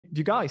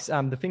you guys,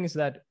 the thing is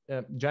that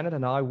Janet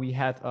and I, we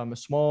had a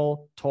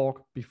small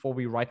talk before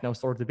we right now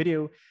started the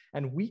video,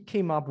 and we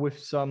came up with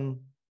some,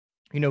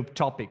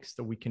 topics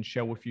that we can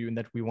share with you and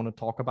that we want to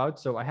talk about.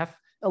 So I have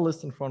a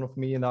list in front of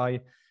me, and I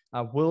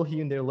will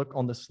here and there look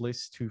on this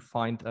list to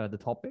find the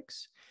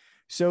topics.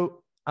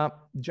 So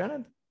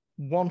Janet,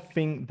 one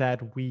thing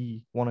that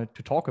we wanted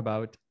to talk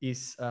about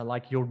is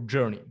like your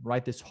journey,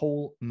 right? This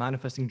whole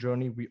manifesting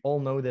journey. We all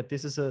know that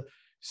this is a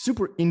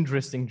super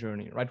interesting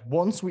journey, right?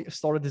 Once we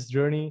started this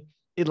journey,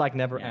 it like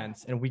never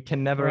ends, and we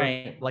can never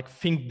like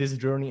think this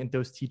journey and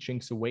those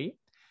teachings away.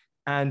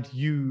 And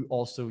you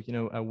also,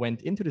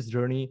 went into this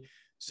journey.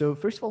 So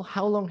first of all,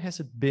 how long has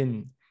it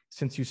been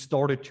since you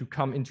started to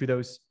come into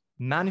those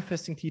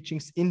manifesting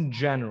teachings in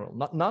general,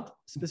 not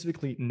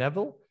specifically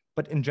Neville,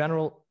 but in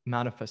general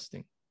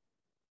manifesting?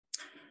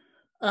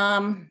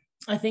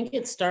 I think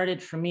it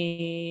started for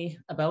me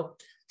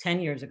about 10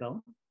 years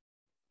ago.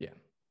 Yeah.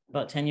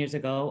 About 10 years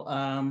ago.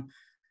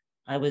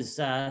 I was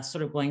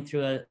sort of going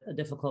through a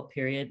difficult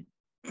period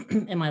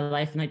in my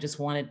life, and I just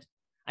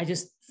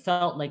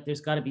felt like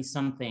there's got to be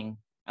something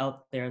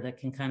out there that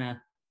can kind of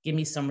give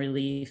me some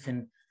relief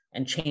and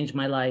change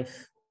my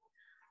life.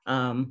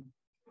 That's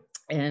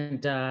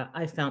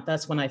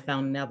when I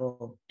found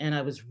Neville, and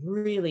I was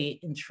really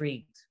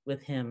intrigued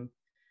with him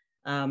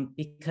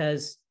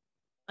because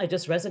I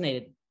just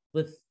resonated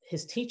with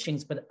his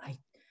teachings. But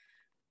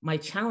my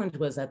challenge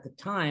was, at the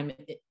time,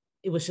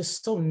 it was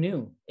just so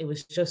new. It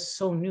was just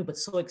so new, but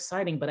so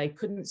exciting, but I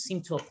couldn't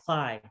seem to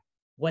apply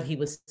what he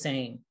was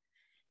saying.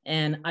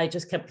 And I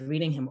just kept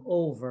reading him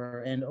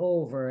over and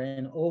over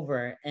and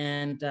over.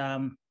 And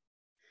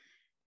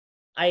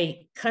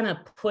I kind of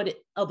put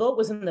it, although it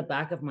was in the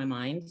back of my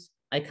mind,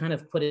 I kind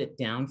of put it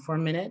down for a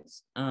minute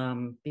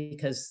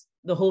because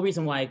the whole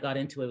reason why I got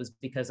into it was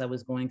because I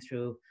was going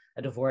through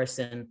a divorce,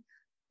 and,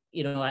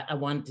 I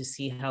wanted to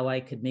see how I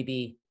could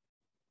maybe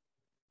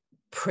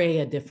pray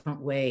a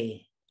different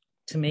way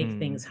to make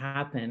things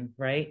happen.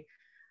 Right.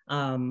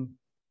 And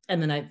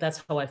then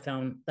that's how I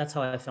found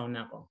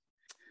Neville.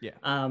 Yeah.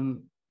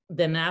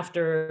 Then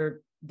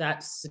after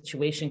that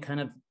situation kind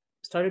of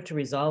started to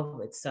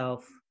resolve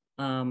itself,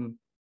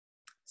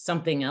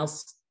 something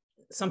else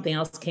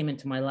came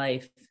into my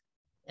life,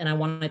 and I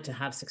wanted to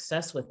have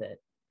success with it.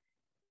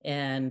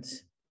 And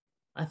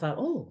I thought,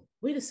 oh,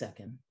 wait a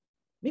second,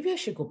 maybe I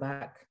should go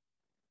back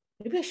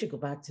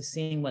to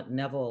seeing what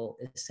Neville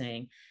is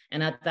saying.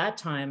 And at that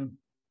time,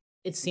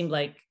 it seemed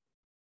like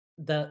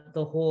the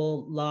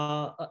whole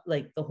law,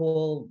 like the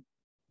whole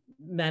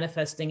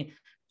manifesting,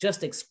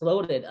 just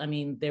exploded. I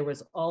mean, there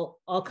was all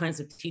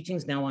kinds of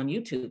teachings now on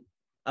YouTube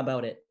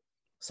about it.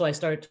 So I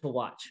started to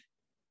watch.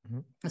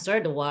 I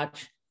started to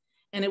watch,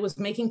 and it was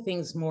making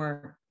things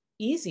more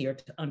easier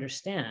to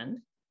understand.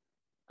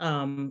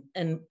 And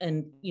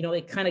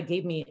it kind of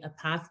gave me a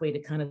pathway to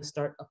kind of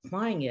start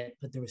applying it,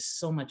 but there was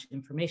so much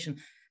information.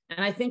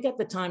 And I think at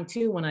the time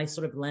too, when I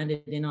sort of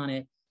landed in on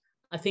it,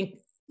 I think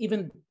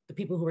even the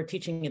people who were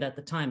teaching it at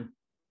the time,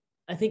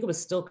 I think it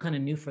was still kind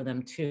of new for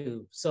them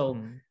too. So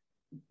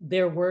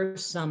there were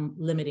some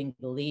limiting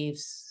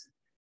beliefs,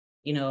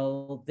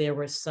 there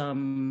were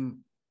still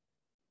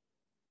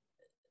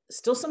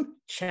some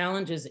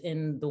challenges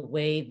in the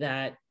way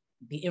that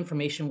the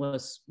information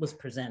was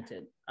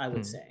presented, I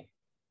would say.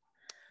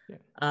 Yeah.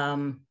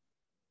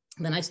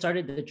 Then I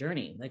started the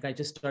journey. I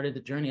just started the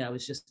journey. I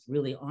was just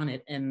really on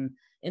it. And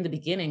in the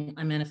beginning,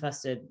 I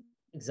manifested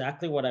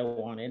exactly what I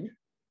wanted.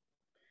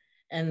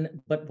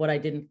 But what I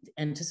didn't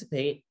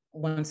anticipate,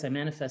 once I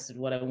manifested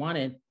what I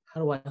wanted,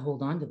 how do I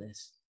hold on to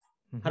this?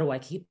 How do I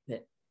keep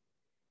it?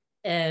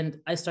 And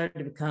I started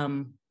to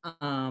become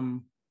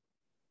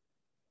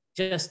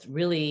just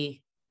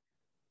really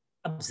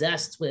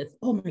obsessed with,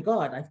 oh my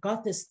God, I've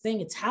got this thing,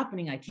 it's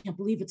happening. I can't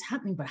believe it's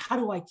happening, but how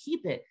do I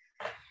keep it?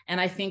 And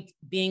I think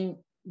being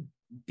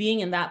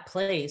in that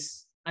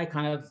place, I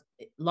kind of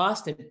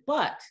lost it.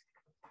 But,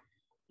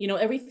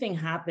 everything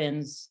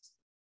happens.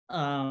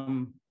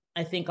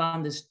 I think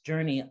on this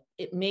journey,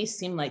 it may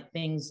seem like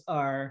things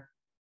are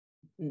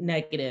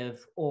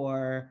negative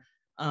or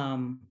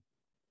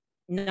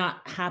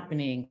not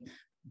happening,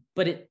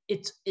 but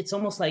it's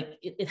almost like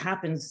it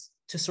happens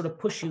to sort of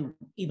push you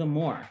even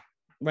more,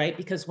 right?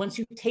 Because once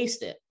you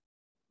taste it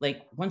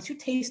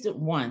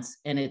once,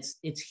 and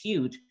it's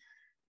huge,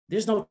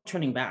 there's no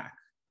turning back,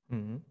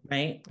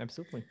 right?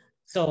 Absolutely.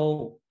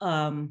 So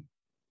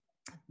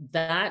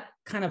that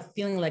kind of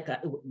feeling like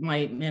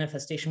my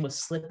manifestation was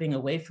slipping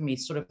away from me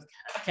sort of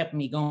kept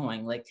me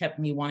going, kept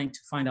me wanting to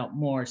find out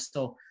more.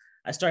 So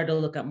I started to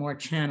look at more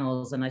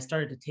channels, and I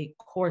started to take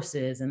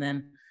courses, and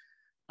then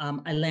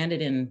I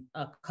landed in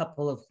a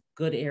couple of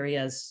good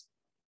areas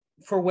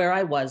for where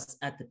I was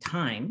at the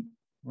time,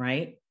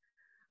 right?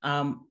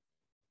 But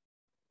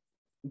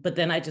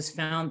then I just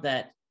found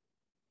that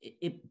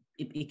it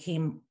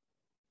became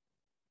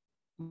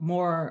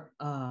more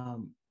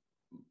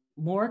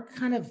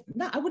kind of,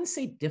 I wouldn't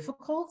say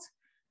difficult,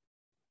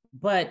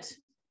 but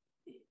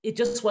it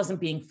just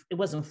wasn't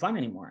fun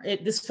anymore.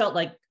 This felt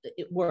like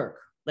work,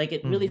 Like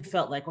it really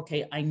felt like,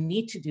 okay, I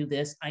need to do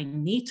this. I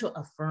need to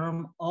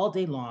affirm all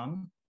day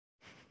long,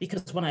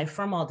 because when I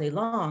affirm all day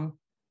long,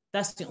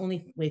 that's the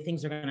only way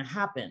things are going to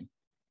happen.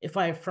 If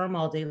I affirm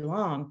all day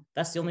long,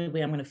 that's the only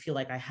way I'm going to feel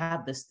like I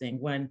have this thing.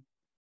 When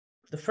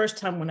the first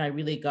time when I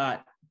really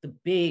got the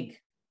big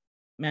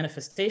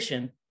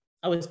manifestation,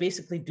 I was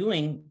basically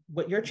doing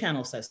what your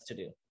channel says to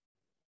do,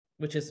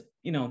 which is,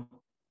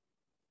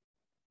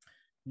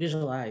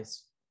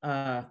 visualize,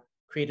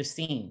 create a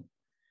scene,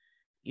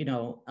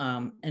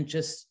 and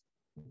just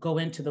go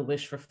into the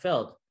wish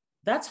fulfilled.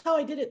 That's how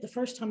I did it the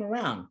first time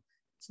around.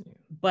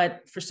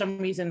 But for some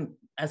reason,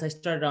 as I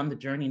started on the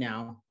journey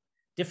now,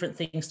 different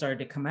things started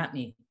to come at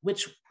me,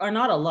 which are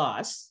not a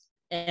loss.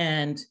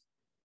 And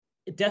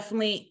it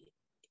definitely,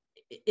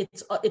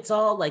 it's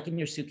all like in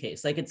your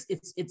suitcase. Like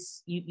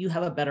it's you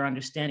have a better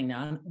understanding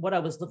now. And what I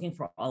was looking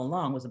for all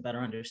along was a better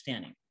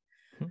understanding.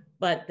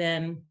 But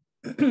then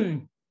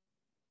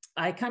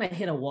I kind of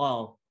hit a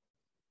wall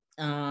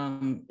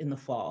in the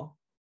fall.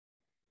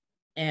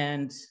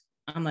 And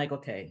I'm like,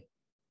 okay,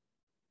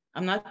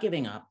 I'm not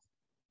giving up,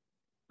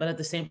 but at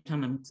the same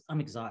time, I'm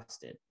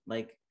exhausted.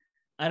 Like,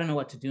 I don't know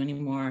what to do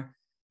anymore.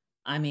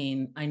 I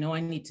mean, I know I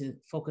need to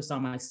focus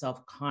on my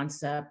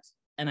self-concept,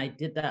 and I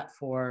did that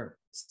for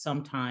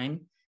some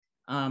time,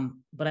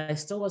 but I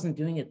still wasn't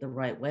doing it the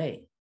right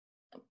way.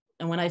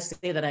 And when I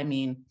say that, I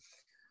mean,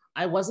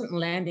 I wasn't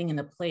landing in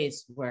a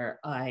place where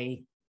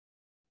I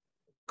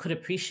could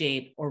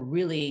appreciate or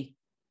really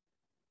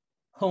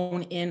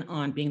hone in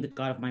on being the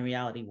God of my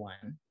reality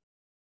one,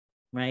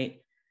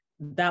 right?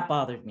 That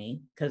bothered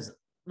me because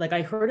like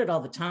I heard it all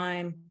the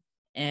time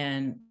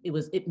and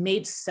it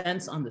made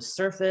sense on the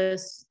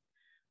surface.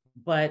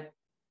 But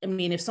I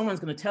mean, if someone's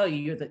going to tell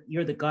you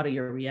you're the God of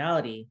your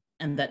reality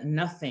and that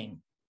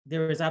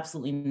there is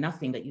absolutely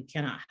nothing that you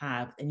cannot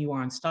have and you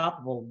are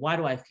unstoppable, why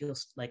do I feel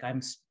like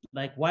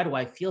why do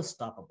I feel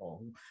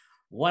stoppable?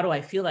 Why do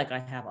I feel like I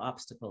have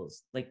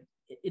obstacles? Like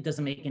it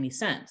doesn't make any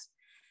sense.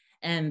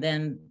 And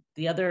then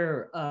the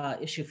other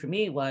issue for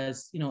me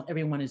was,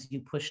 everyone is you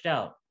pushed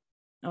out.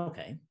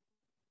 Okay.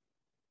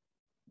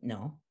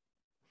 No.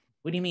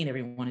 What do you mean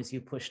everyone is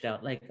you pushed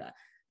out? Like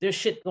there's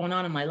shit going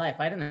on in my life.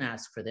 I didn't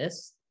ask for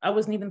this. I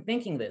wasn't even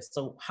thinking this.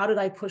 So how did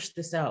I push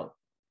this out?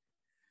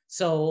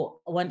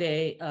 So one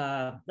day,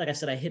 like I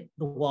said, I hit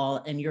the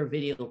wall and your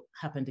video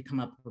happened to come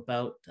up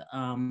about,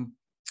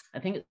 I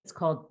think it's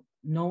called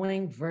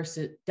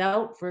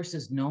doubt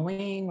versus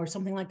knowing or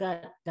something like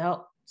that.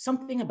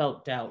 Something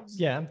about doubts.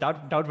 Yeah,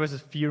 doubt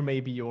versus fear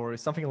maybe, or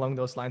something along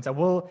those lines. I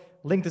will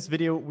link this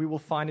video. We will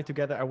find it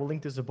together. I will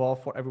link this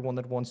above for everyone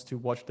that wants to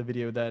watch the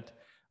video that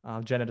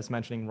Janet is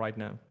mentioning right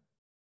now.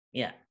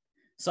 Yeah.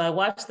 So I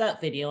watched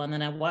that video and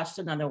then I watched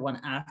another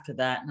one after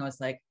that. And I was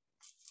like,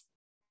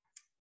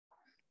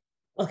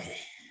 okay,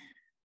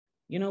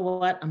 you know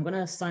what? I'm going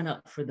to sign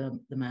up for the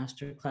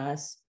master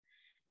class.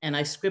 And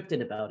I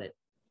scripted about it.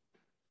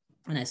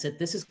 And I said,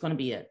 this is going to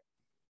be it.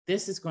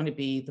 This is going to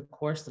be the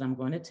course that I'm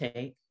going to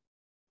take.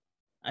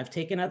 I've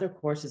taken other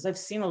courses. I've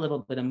seen a little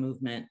bit of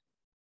movement,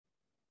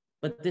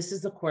 but this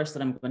is the course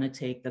that I'm going to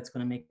take that's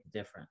going to make the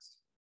difference.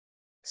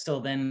 So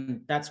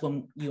then that's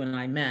when you and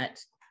I met.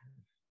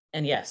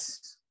 And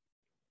yes,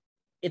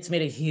 it's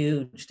made a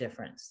huge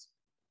difference.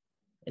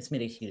 It's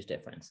made a huge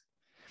difference.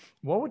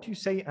 What would you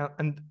say?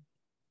 And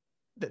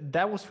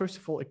that was, first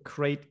of all, a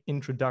great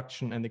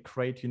introduction and a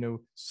great,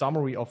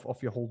 summary of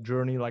your whole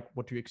journey, like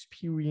what you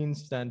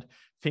experienced and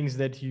things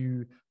that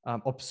you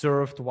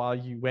observed while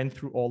you went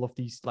through all of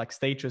these like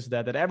stages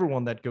that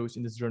everyone that goes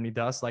in this journey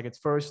does. Like it's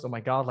first, oh my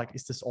God, like,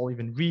 is this all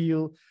even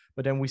real?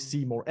 But then we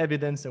see more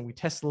evidence and we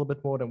test a little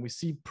bit more, then we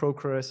see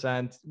progress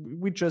and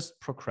we just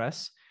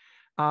progress.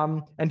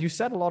 And you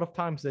said a lot of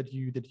times that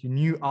you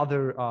knew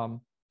other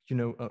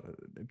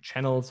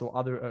channels or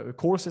other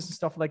courses and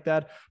stuff like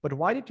that. But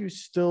why did you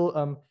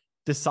still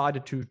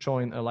decided to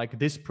join like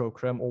this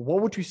program? Or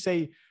what would you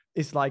say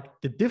is like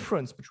the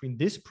difference between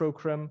this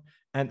program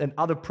and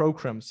other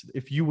programs,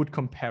 if you would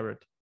compare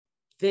it?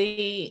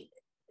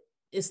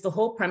 It's the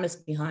whole premise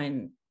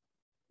behind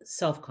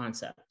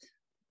self-concept.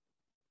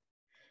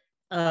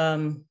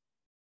 The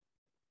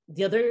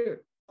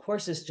other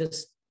courses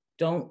just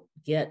don't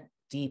get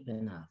deep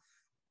enough.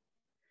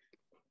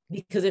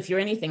 Because if you're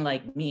anything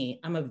like me,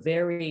 I'm a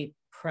very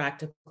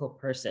practical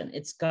person.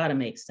 It's got to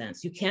make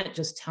sense. You can't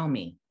just tell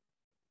me.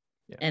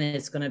 Yeah. And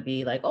it's going to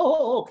be like,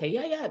 oh, okay,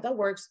 yeah, that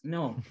works.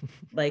 No,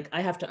 like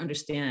I have to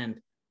understand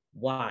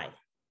why.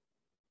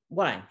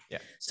 Yeah.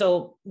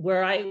 So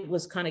where I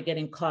was kind of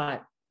getting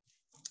caught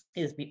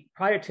is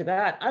prior to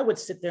that, I would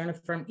sit there and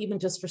affirm even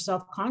just for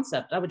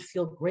self-concept. I would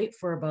feel great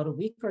for about a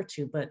week or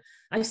two, but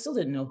I still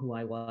didn't know who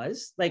I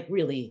was, like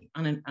really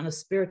on a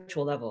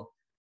spiritual level.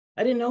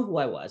 I didn't know who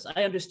I was.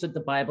 I understood the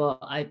Bible.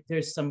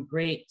 There's some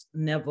great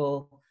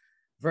Neville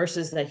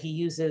verses that he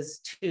uses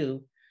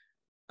too.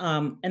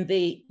 And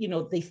they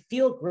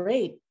feel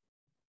great,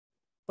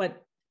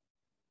 but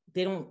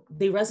they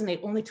resonate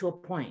only to a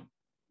point,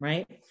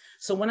 right?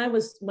 So when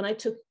I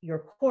took your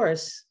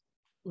course,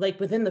 like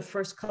within the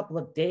first couple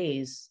of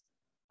days,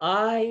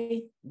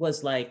 I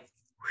was like,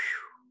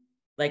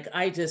 like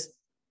I just,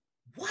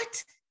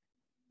 what?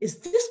 Is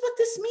this what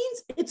this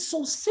means? It's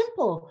so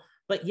simple,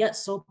 but yet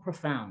so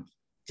profound.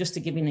 Just to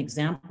give you an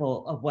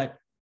example of what,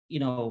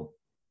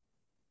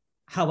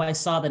 how I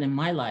saw that in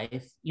my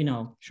life,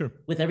 Sure.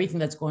 with everything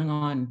that's going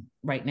on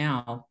right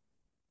now,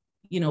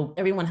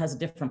 everyone has a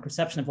different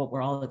perception of what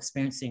we're all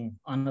experiencing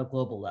on a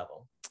global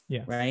level.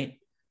 Yeah. Right.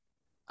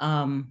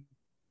 And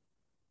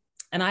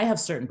I have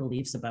certain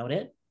beliefs about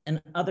it,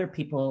 and other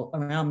people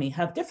around me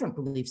have different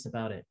beliefs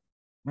about it.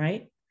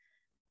 Right.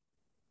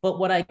 But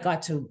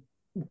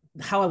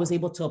how I was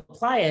able to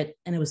apply it,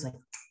 and it was like,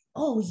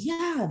 oh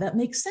yeah, that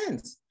makes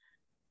sense.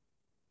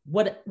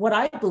 What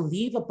I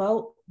believe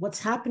about what's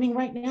happening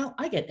right now,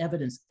 I get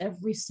evidence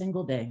every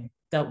single day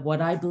that what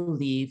I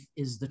believe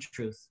is the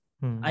truth.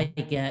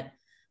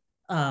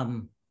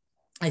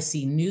 I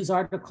see news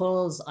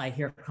articles, I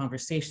hear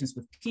conversations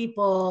with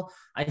people,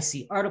 I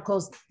see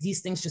articles,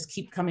 these things just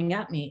keep coming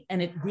at me,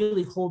 and it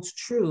really holds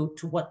true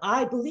to what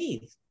I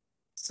believe.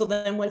 So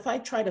then if I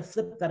try to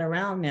flip that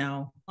around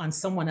now on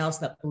someone else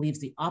that believes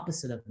the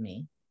opposite of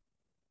me,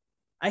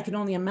 I can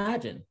only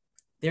imagine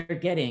they're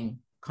getting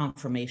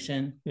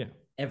confirmation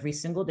every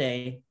single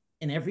day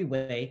in every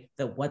way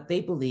that what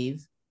they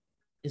believe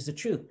is the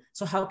truth.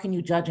 So how can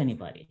you judge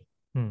anybody?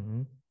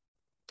 Mm-hmm.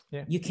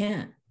 Yeah. You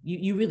can't.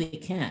 You really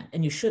can't,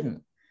 and you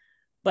shouldn't.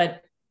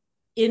 But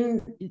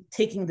in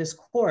taking this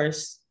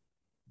course,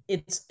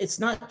 it's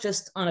not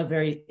just on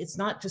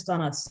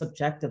a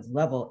subjective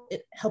level.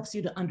 It helps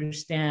you to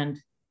understand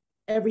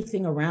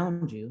everything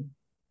around you,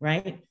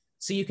 right?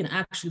 So you can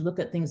actually look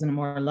at things in a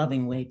more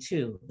loving way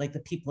too, like the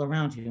people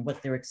around you and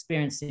what they're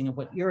experiencing and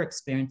what you're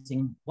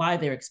experiencing, why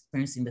they're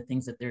experiencing the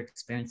things that they're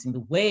experiencing,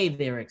 the way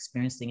they're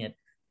experiencing it.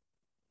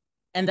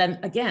 And then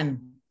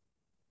again,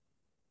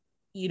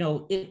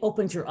 it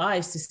opens your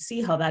eyes to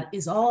see how that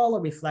is all a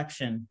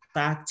reflection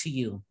back to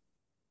you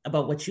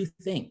about what you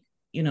think.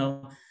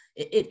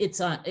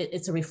 It's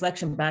a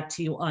reflection back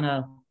to you on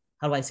a,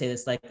 how do I say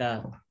this, like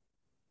a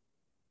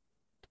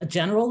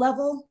general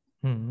level,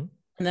 and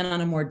then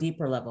on a more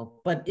deeper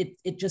level. But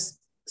it just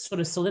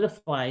sort of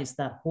solidifies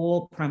that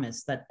whole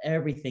premise that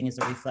everything is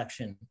a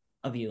reflection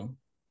of you,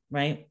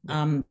 right?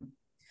 The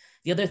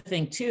other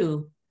thing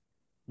too,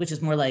 which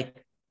is more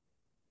like,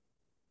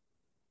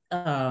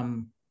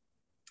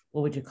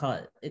 what would you call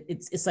it?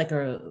 It's like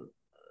a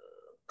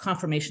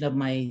confirmation of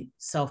my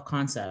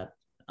self-concept.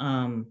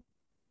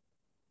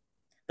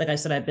 Like I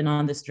said, I've been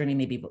on this journey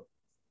maybe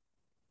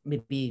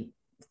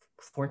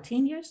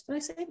 14 years, did I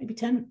say? Maybe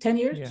 10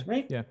 years,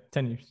 right? Yeah,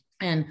 10 years.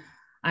 And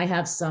I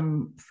have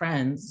some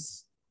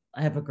friends.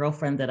 I have a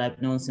girlfriend that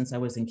I've known since I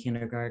was in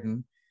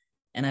kindergarten.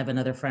 And I have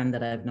another friend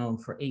that I've known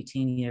for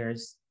 18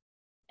 years.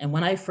 And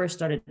when I first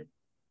started to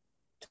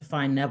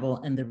find Neville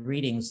and the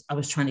readings, I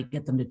was trying to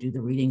get them to do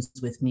the readings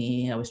with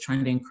me. I was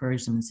trying to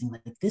encourage them and saying,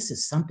 like, this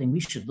is something,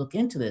 we should look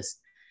into this.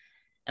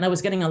 And I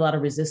was getting a lot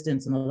of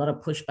resistance and a lot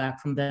of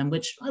pushback from them,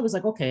 which I was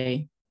like,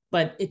 okay,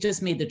 but it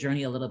just made the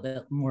journey a little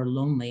bit more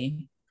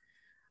lonely.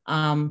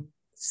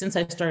 Since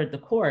I started the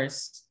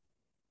course,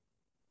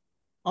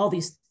 all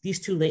these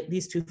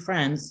two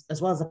friends, as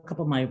well as a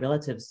couple of my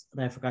relatives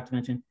that I forgot to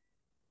mention,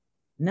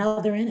 now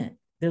they're in it.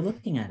 They're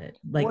looking at it.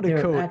 Like, what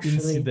a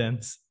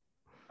coincidence.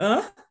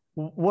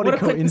 What a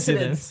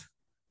coincidence.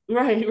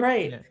 Right.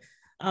 Yeah.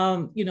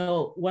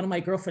 One of my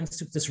girlfriends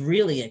took this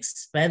really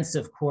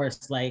expensive course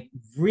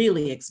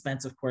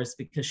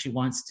because she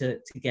wants to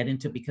get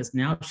into, because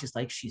now she's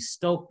like, she's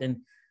stoked. And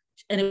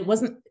it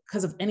wasn't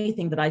because of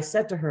anything that I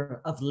said to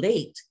her of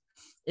late.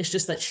 It's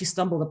just that she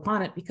stumbled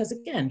upon it because,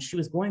 again, she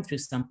was going through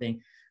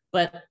something.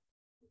 But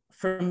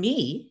for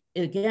me,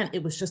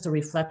 it was just a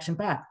reflection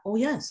back. Oh,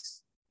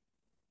 yes.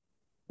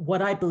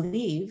 What I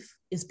believe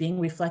is being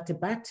reflected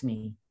back to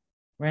me.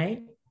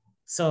 Right.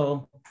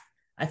 So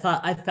I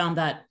found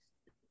that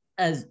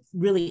as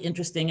really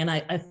interesting. And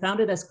I found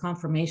it as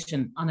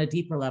confirmation on a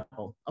deeper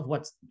level of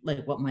what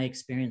my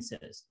experience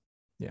is.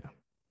 Yeah.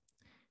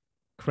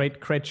 Great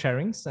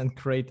sharings and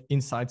great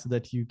insights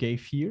that you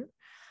gave here.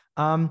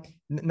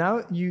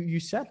 Now you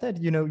said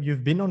that,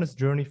 you've been on this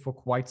journey for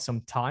quite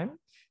some time.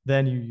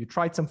 Then you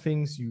tried some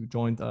things, you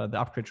joined the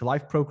Upgrade Your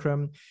Life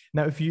program.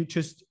 Now, if you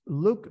just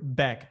look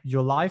back,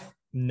 your life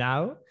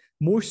now,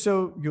 more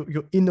so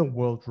your inner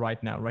world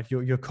right now, right?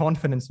 Your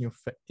confidence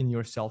in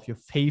yourself, your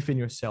faith in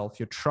yourself,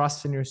 your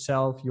trust in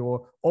yourself,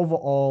 your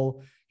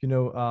overall,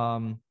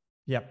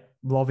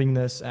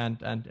 lovingness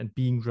and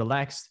being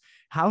relaxed.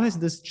 How has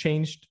this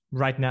changed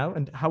right now?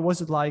 And how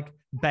was it like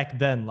back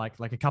then, like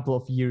a couple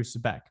of years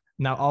back?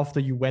 Now, after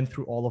you went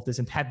through all of this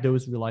and had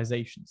those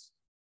realizations?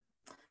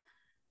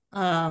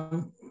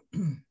 The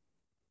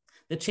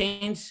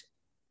change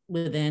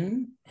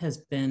within has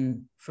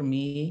been, for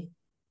me,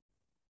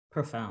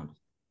 profound.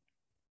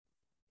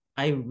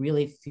 I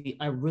really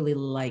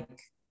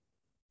like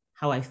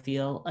how I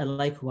feel. I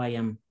like who I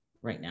am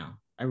right now.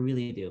 I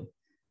really do.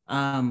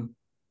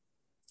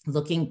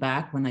 Looking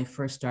back when I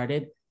first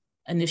started,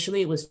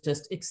 initially it was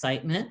just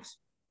excitement,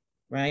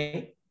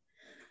 right?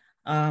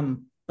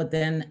 But But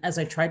then as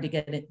I tried to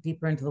get it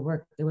deeper into the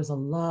work, there was a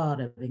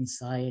lot of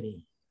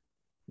anxiety,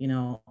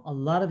 a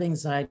lot of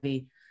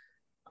anxiety,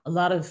 a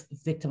lot of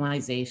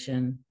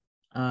victimization,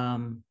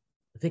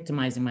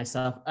 victimizing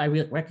myself. I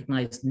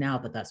recognize now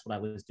that that's what I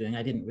was doing.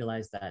 I didn't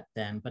realize that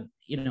then, but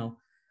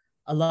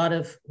a lot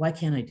of, why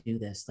can't I do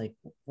this? Like,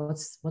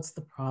 what's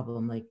the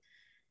problem? Like,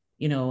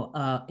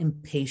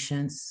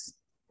 impatience.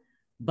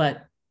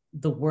 But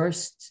the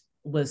worst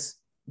was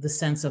the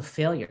sense of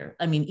failure.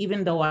 I mean,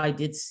 even though I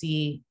did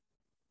see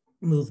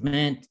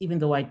movement, even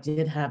though I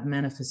did have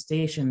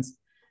manifestations,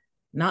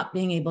 not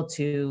being able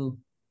to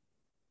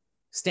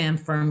stand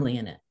firmly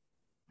in it,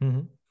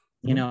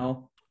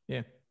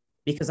 Yeah.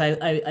 Because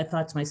I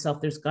thought to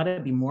myself, there's got to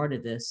be more to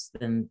this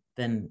than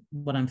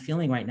what I'm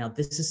feeling right now.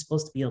 This is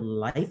supposed to be a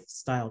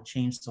lifestyle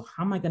change. So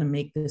how am I going to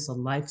make this a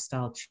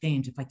lifestyle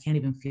change if I can't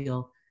even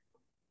feel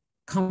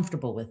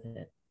comfortable with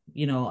it?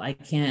 I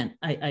can't,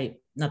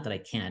 not that I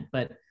can't,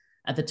 but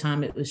at the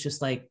time it was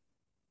just like,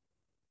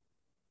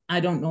 I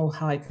don't know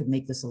how I could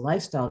make this a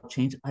lifestyle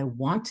change. I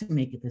want to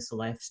make this a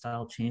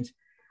lifestyle change.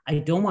 I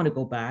don't want to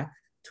go back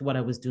to what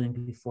I was doing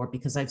before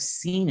because I've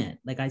seen it.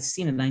 Like I've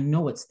seen it and I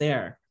know it's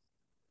there,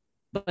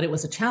 but it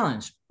was a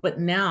challenge. But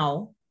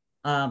now,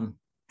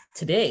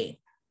 today,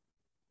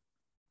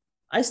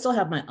 I still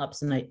have my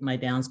ups and my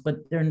downs,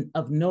 but they're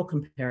of no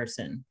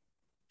comparison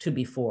to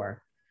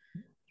before.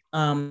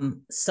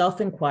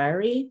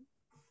 Self-inquiry,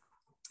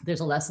 there's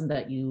a lesson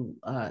that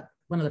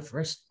one of the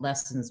first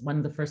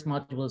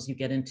modules you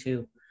get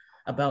into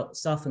about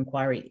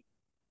self-inquiry,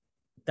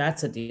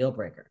 that's a deal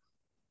breaker.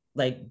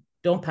 Like,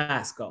 don't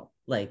pass go.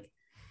 Like,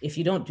 if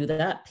you don't do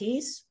that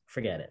piece,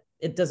 forget it.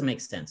 It doesn't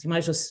make sense. You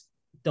might just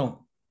don't.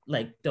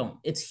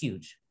 It's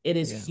huge. It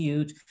is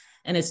huge.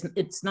 And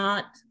it's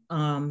not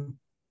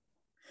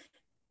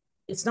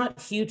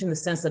huge in the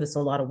sense that it's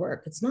a lot of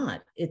work. It's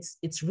not.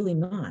 It's really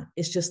not.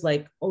 It's just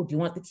like, oh, do you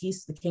want the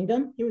keys to the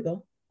kingdom? Here we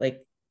go.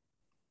 Like,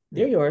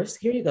 they're yours.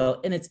 Here you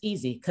go. And it's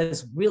easy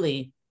because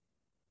really,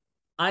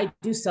 I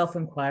do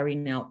self-inquiry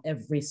now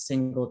every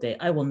single day.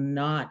 I will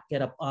not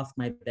get up off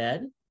my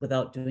bed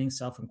without doing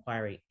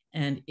self-inquiry.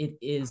 And it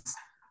is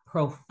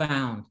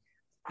profound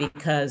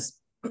because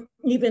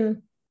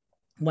even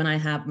when I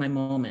have my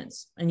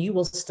moments, and you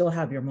will still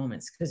have your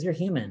moments because you're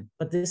human,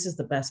 but this is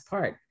the best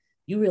part.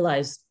 You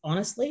realize,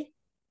 honestly,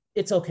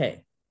 it's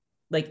okay.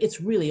 Like,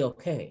 it's really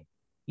okay.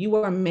 You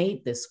are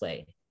made this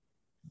way.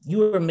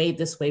 You are made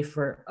this way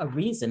for a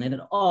reason, and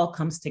it all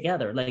comes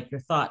together, like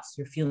your thoughts,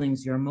 your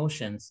feelings, your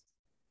emotions.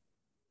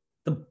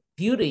 The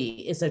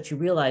beauty is that you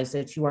realize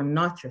that you are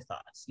not your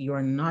thoughts. You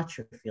are not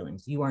your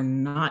feelings. You are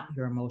not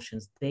your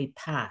emotions. They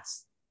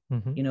pass.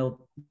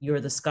 You're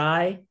the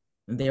sky,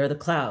 and they're the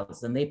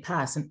clouds, and they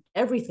pass. And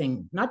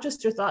everything, not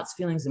just your thoughts,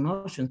 feelings,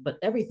 emotions, but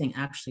everything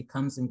actually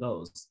comes and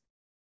goes.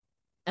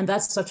 And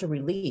that's such a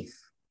relief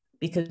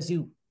because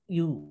you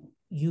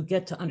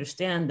get to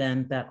understand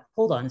then that,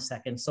 hold on a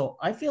second. So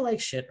I feel like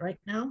shit right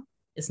now.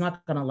 It's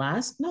not going to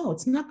last. No,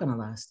 it's not going to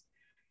last.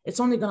 It's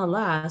only going to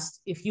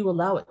last if you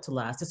allow it to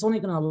last. It's only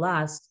going to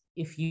last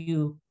if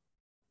you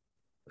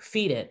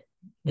feed it.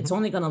 It's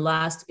only going to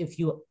last if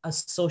you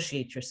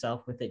associate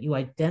yourself with it. You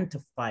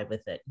identify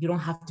with it. You don't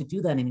have to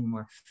do that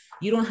anymore.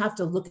 You don't have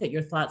to look at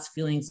your thoughts,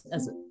 feelings,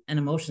 and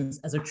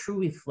emotions as a true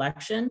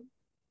reflection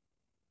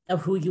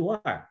of who you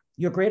are.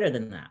 You're greater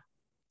than that.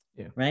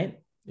 Yeah. Right?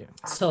 Yeah.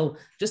 So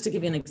just to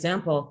give you an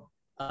example,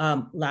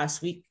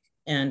 last week,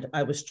 and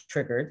I was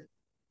triggered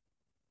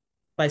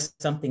by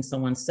something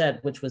someone said,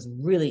 which was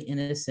really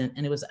innocent,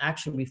 and it was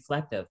actually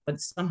reflective,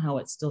 but somehow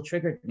it still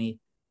triggered me.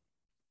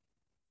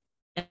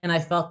 And I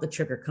felt the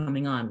trigger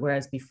coming on,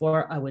 whereas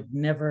before I would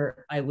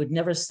never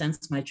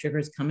sense my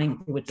triggers coming.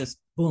 It would just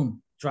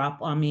boom, drop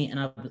on me,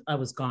 and I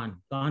was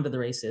gone to the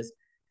races.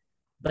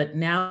 But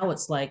now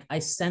it's like I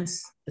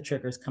sense the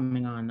triggers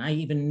coming on. I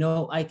even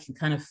know, I can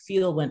kind of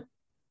feel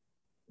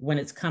when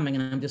it's coming,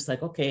 and I'm just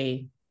like,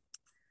 okay,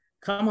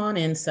 come on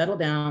in, settle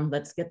down,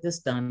 let's get this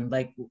done.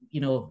 Like,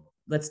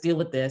 let's deal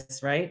with this,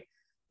 right?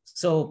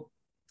 So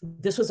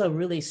this was a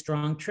really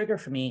strong trigger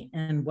for me.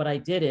 And what I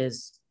did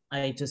is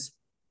I just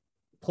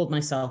pulled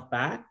myself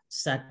back,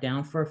 sat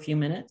down for a few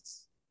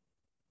minutes,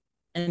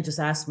 and just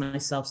asked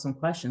myself some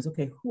questions.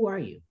 Okay, who are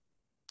you?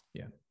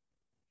 Yeah.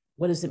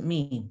 What does it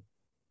mean?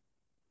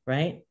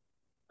 Right?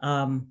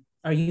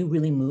 Are you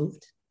really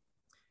moved?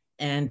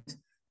 And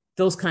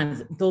those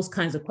kinds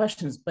of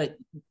questions. But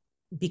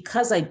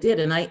because I did,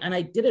 and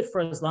I did it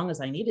for as long as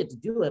I needed to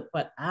do it,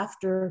 but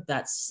after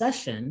that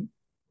session,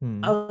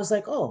 I was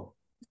like, oh,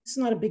 it's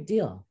not a big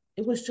deal.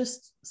 It was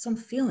just some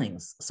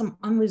feelings, some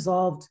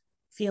unresolved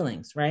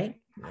feelings, right?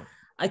 Yeah.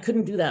 I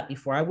couldn't do that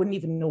before. I wouldn't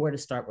even know where to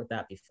start with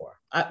that before.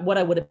 What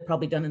I would have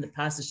probably done in the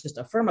past is just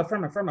affirm.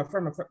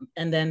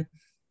 And then,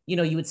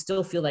 you would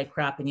still feel like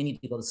crap and you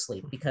need to go to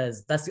sleep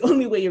because that's the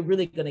only way you're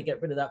really going to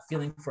get rid of that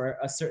feeling for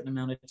a certain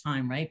amount of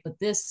time, right? But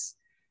this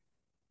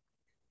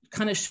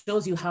kind of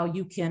shows you how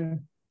you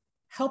can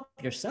help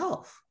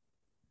yourself.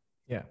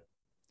 Yeah.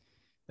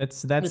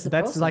 That's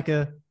like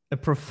a a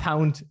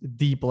profound,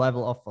 deep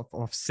level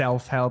of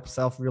self-help,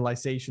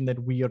 self-realization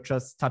that we are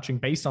just touching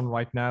base on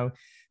right now.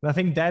 And I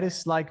think that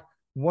is like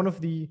one of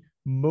the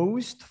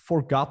most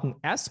forgotten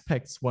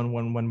aspects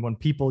when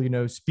people, you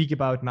know, speak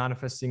about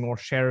manifesting or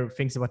share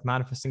things about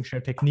manifesting,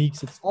 share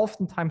techniques. It's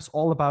oftentimes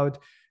all about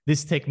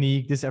this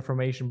technique, this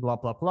affirmation, blah,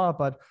 blah, blah.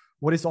 But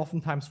what is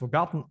oftentimes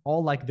forgotten,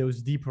 all like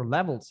those deeper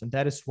levels. And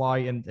that is why,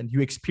 and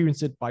you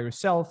experience it by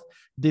yourself,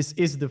 this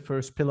is the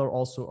first pillar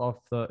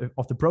also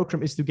of the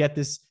program, is to get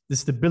this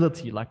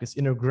stability, like this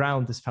inner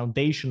ground, this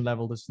foundation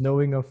level, this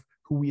knowing of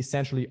who we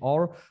essentially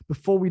are,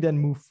 before we then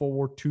move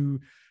forward to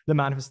the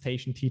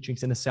manifestation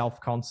teachings and the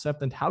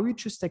self-concept. And how you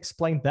just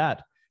explained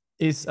that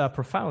is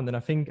profound. And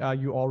I think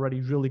you're already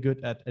really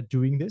good at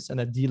doing this and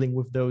at dealing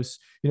with those,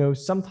 you know,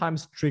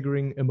 sometimes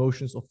triggering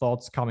emotions or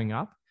thoughts coming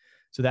up.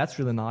 So that's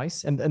really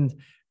nice. And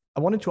I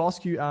wanted to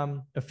ask you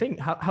a thing.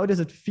 How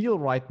does it feel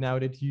right now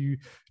that you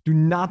do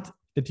not,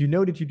 that you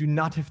know that you do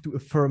not have to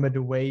affirm it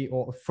away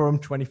or affirm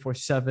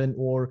 24/7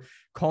 or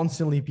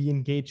constantly be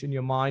engaged in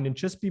your mind, and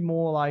just be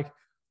more like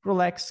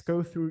relax,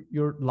 go through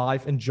your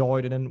life, enjoy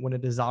it, and then when a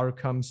desire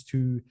comes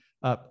to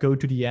go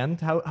to the end?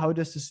 How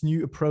does this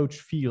new approach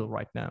feel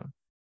right now?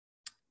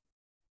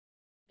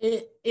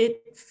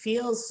 It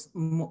feels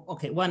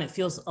okay. One, it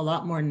feels a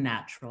lot more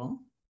natural.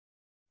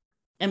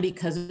 And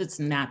because it's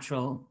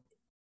natural,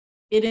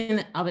 it in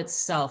and of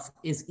itself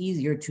is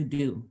easier to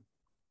do.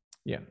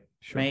 Yeah,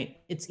 sure. Right?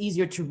 It's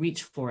easier to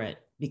reach for it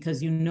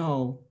because you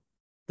know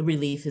the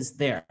relief is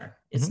there.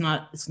 It's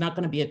not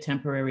going to be a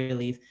temporary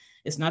relief.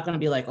 It's not going to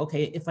be like,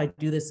 okay, if I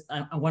do this,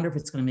 I wonder if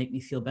it's going to make me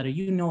feel better.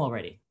 You know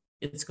already.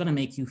 It's going to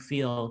make you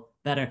feel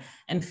better.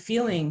 And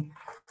feeling,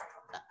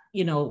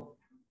 you know,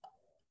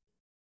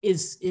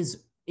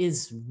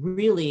 is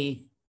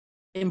really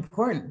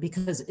important,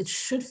 because it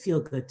should feel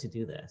good to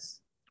do this.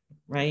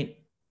 Right.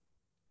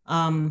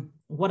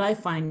 What I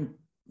find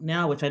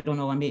now, which I don't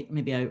know,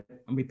 maybe I'm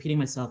repeating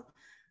myself.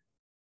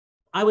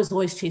 I was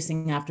always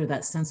chasing after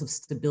that sense of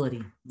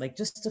stability, like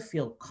just to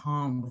feel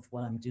calm with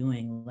what I'm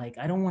doing. Like,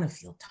 I don't want to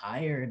feel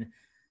tired.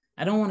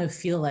 I don't want to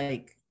feel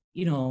like,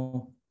 you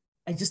know,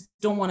 I just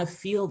don't want to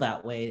feel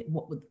that way.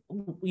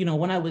 You know,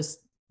 when I was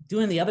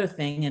doing the other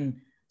thing and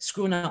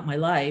screwing up my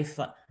life,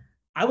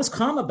 I was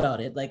calm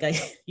about it. Like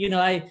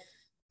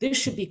this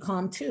should be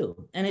calm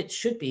too. And it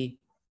should be.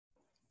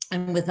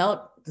 And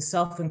without the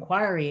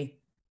self-inquiry,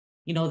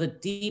 you know, the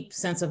deep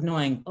sense of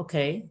knowing,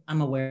 okay,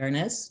 I'm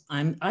awareness.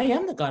 I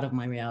am the God of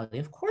my reality.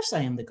 Of course I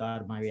am the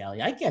God of my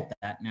reality. I get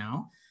that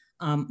now.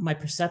 My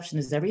perception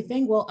is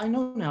everything. Well, I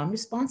know now I'm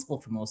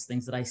responsible for most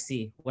things that I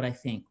see, what I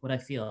think, what I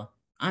feel.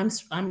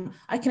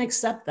 I can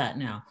accept that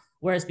now.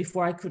 Whereas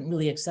before I couldn't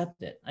really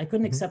accept it. I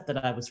couldn't accept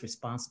that I was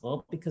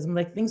responsible, because I'm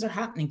like, things are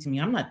happening to me.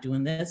 I'm not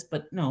doing this,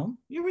 but no,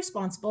 you're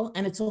responsible,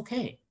 and it's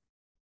okay.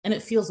 And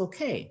it feels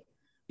okay,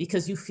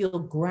 because you feel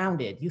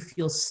grounded, you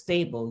feel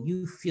stable,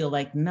 you feel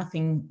like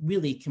nothing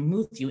really can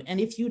move you.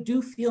 And if you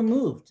do feel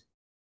moved,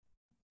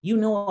 you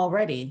know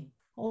already,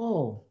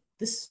 oh,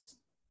 this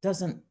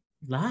doesn't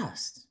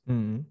last.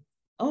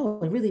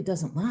 Oh, it really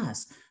doesn't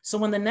last. So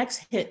when the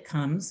next hit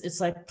comes, it's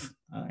like,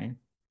 all right,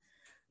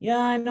 yeah,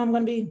 I know I'm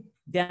going to be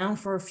down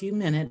for a few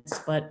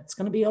minutes, but it's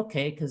going to be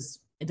okay, because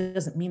it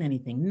doesn't mean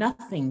anything.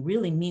 Nothing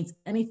really means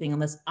anything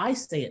unless I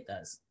say it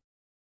does.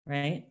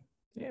 Right?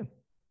 Yeah.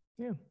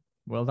 Yeah.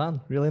 Well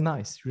done. Really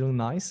nice. Really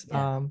nice.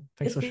 Yeah.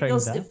 Thanks for sharing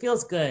that. It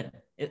feels good.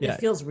 It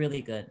feels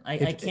really good.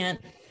 I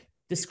can't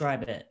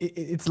describe it.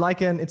 It's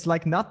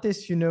like not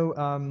this, you know,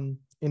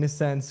 in a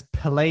sense,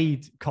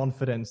 played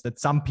confidence that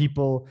some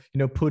people, you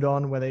know, put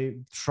on where they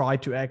try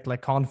to act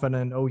like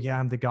confident. Oh yeah,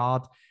 I'm the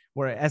God.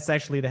 Whereas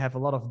actually they have a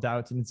lot of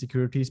doubts and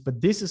insecurities. But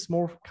this is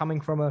more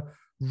coming from a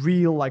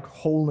real like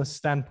wholeness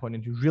standpoint,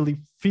 and you really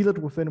feel it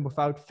within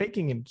without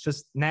faking it. It's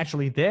just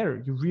naturally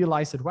there. You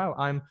realize that, wow,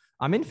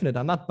 I'm infinite.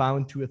 I'm not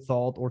bound to a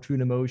thought or to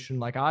an emotion.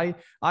 Like I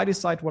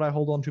decide what I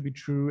hold on to be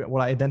true,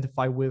 what I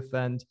identify with.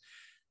 And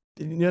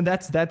you know,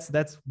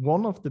 that's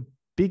one of the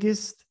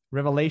biggest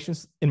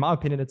revelations, in my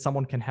opinion, that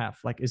someone can have.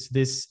 Like, is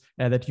this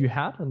that you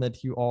had and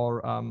that you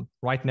are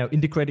right now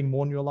integrating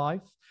more in your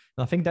life.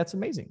 And I think that's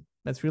amazing.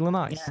 That's really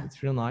nice. Yeah.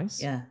 It's real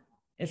nice. Yeah,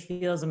 it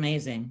feels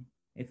amazing.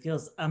 It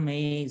feels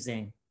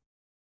amazing.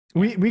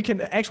 We can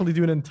actually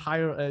do an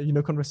entire you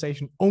know,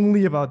 conversation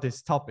only about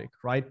this topic,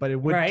 right? But it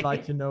would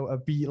like, you know,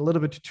 be a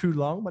little bit too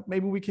long. But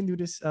maybe we can do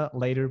this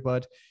later.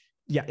 But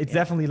yeah, it's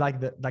definitely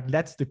like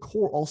that's the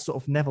core also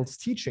of Neville's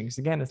teachings.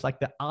 Again, it's like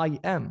the I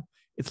am.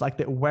 It's like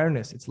the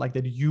awareness. It's like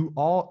that you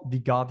are the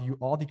God, you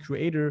are the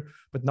creator,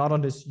 but not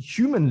on this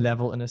human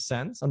level in a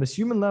sense. On this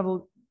human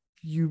level,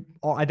 you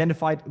are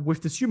identified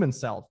with this human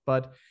self.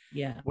 But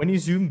when you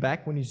zoom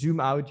back, when you zoom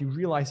out, you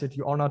realize that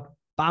you are not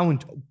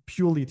bound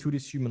purely to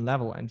this human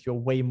level, and you're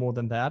way more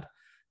than that.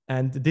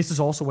 And this is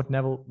also what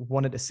Neville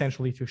wanted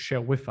essentially to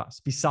share with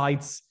us,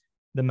 besides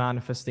the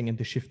manifesting and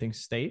the shifting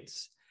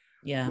states.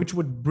 Yeah. Which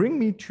would bring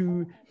me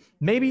to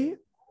maybe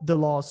the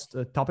last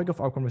topic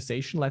of our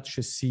conversation. Let's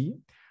just see.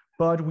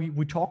 But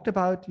we talked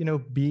about, you know,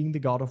 being the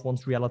God of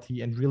one's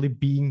reality and really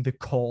being the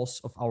cause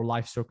of our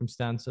life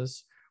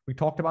circumstances. We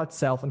talked about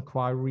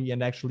self-inquiry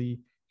and actually,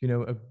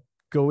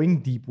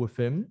 going deep with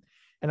him.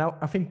 And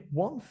I think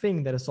one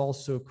thing that is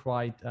also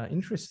quite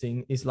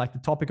interesting is like the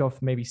topic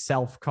of maybe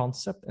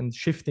self-concept and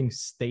shifting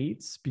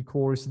states,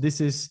 because this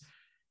is,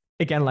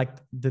 again, like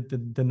the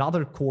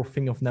another core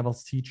thing of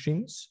Neville's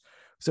teachings.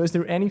 So is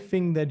there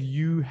anything that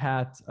you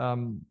had,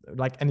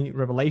 like any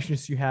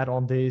revelations you had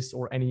on this,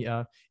 or any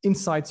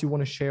insights you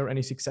want to share,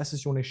 any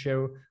successes you want to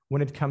share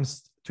when it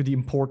comes to the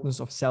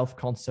importance of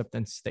self-concept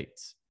and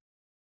states?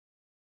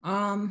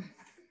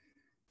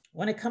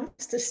 When it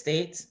comes to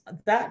states,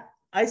 that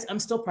I'm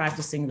still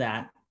practicing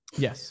that.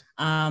 Yes.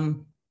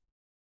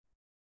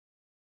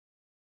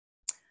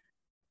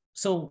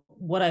 So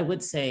what I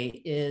would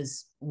say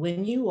is,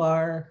 when you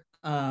are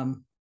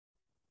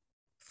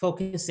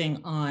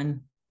focusing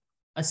on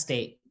a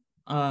state,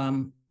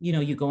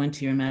 you go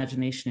into your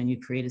imagination and you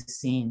create a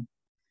scene.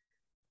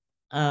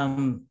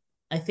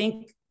 I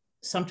think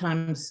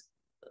sometimes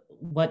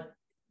what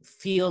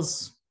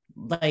feels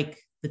like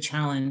the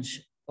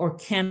challenge, or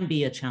can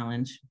be a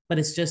challenge, but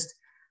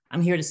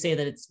I'm here to say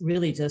that it's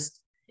really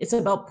it's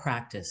about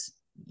practice.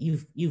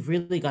 You've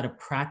really got to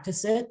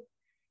practice it.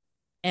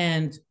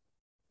 And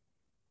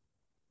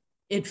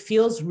it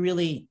feels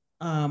really,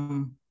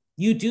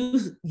 you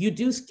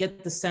do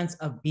get the sense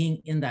of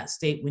being in that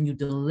state when you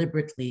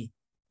deliberately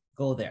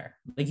go there.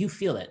 Like, you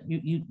feel it,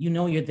 you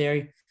know you're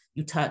there,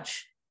 you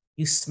touch,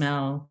 you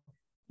smell,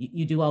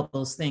 you do all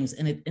those things,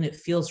 and it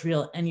feels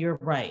real. And you're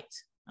right.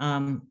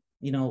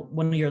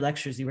 One of your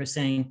lectures, you were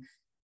saying,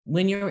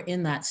 when you're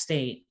in that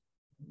state,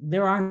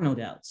 there are no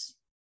doubts.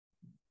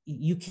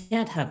 You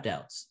can't have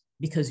doubts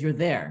because you're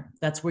there.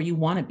 That's where you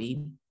want to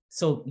be.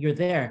 So you're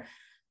there.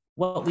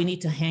 What we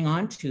need to hang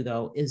on to,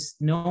 though, is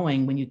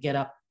knowing when you get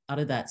up out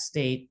of that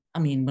state. I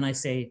mean, when I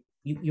say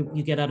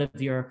you get out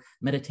of your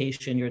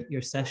meditation,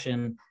 your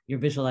session, your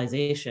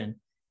visualization,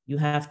 you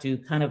have to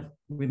kind of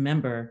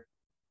remember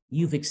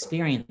you've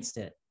experienced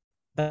it.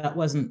 That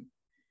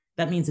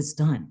means it's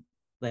done.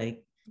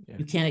 Like, yeah.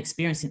 You can't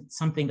experience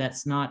something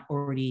that's not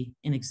already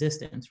in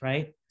existence,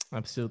 right?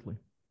 Absolutely.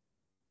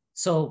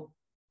 So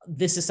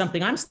this is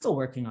something I'm still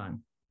working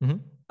on.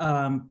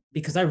 Mm-hmm.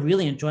 Because I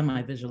really enjoy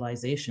my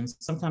visualizations.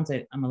 Sometimes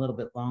I'm a little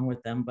bit long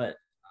with them, but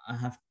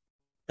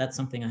that's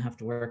something I have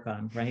to work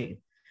on, right?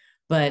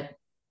 But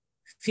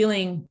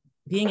being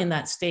in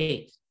that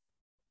state,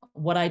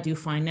 what I do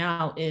find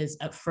now is,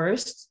 at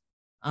first,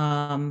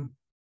 you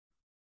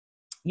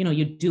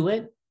do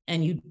it,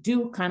 and you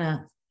do kind of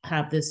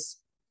have this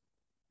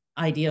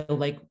idea of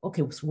like,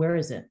 okay, so where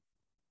is it?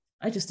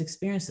 I just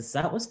experienced this.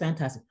 That was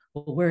fantastic.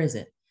 Well, where is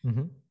it?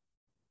 Mm-hmm.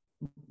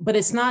 But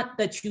it's not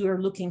that you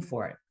are looking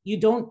for it. You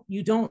don't,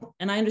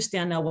 and I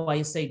understand now why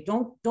you say,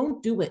 don't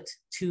do it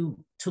to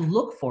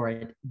look for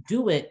it.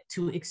 Do it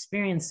to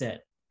experience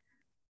it.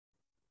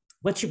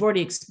 What you've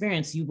already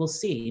experienced, you will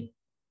see.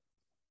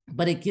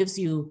 But it gives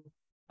you,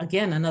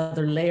 again,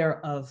 another layer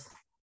of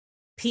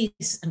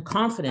peace and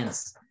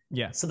confidence.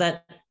 Yeah. So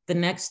that the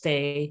next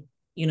day,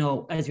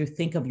 as you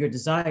think of your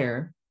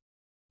desire,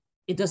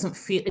 it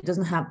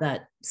doesn't have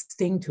that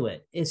sting to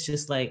it. It's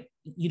just like,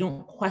 you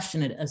don't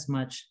question it as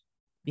much,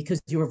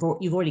 because you've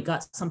already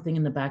got something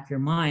in the back of your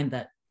mind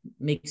that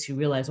makes you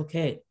realize,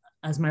 okay,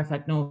 as a matter of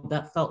fact, no,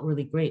 that felt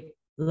really great.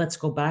 Let's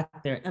go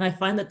back there. And I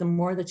find that the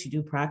more that you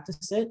do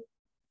practice it,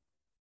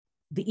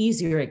 the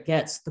easier it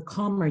gets, the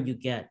calmer you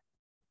get.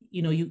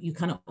 You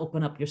kind of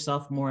open up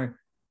yourself more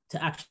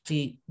to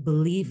actually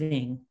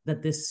believing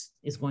that this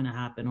is going to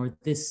happen, or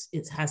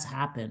it has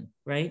happened,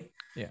 right?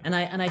 Yeah. And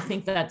I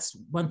think that's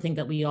one thing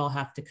that we all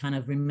have to kind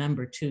of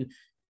remember too.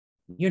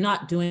 You're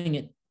not doing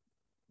it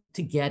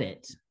to get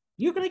it.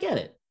 You're going to get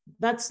it.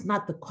 That's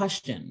not the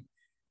question.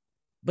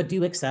 But do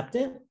you accept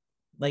it?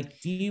 Like,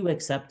 do you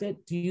accept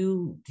it? Do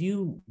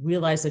you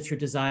realize that your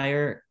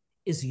desire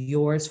is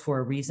yours for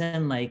a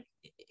reason? Like,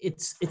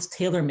 it's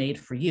tailor-made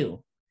for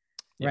you,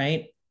 yeah.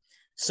 Right?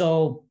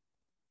 So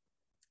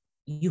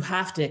you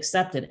have to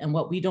accept it. And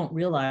what we don't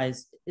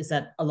realize is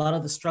that a lot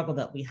of the struggle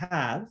that we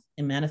have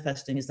in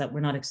manifesting is that we're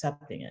not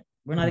accepting it.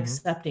 We're not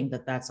accepting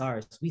that that's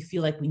ours. We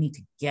feel like we need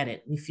to get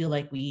it. We feel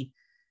like we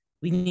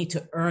need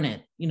to earn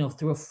it,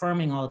 through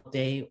affirming all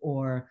day,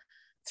 or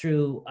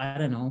through, I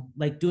don't know,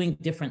 like doing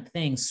different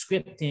things,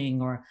 scripting,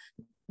 or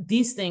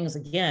these things,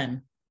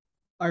 again,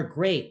 are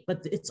great,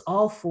 but it's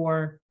all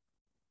for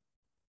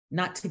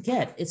not to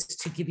get. It's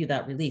to give you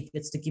that relief.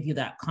 It's to give you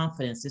that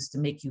confidence. It's to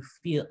make you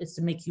feel, it's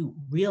to make you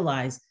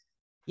realize,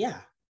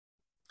 yeah,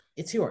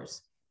 it's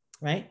yours,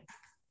 right?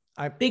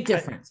 Big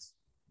difference.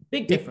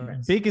 Big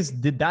difference.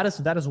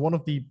 That is one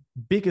of the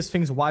biggest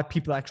things why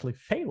people actually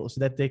fail, so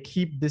that they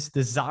keep this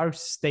desired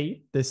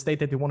state, the state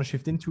that they want to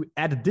shift into,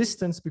 at a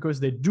distance, because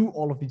they do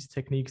all of these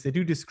techniques, they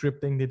do the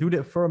scripting, they do the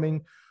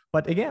affirming,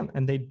 but again,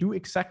 and they do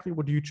exactly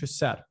what you just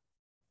said.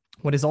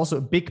 What is also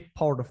a big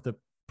part of the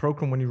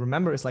program, when you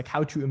remember, is like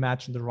how to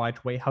imagine the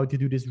right way, how to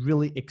do this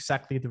really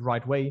exactly the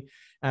right way.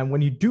 And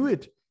when you do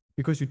it,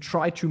 because you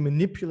try to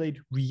manipulate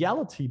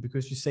reality,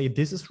 because you say,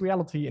 this is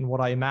reality, and what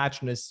I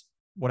imagine is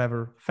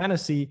whatever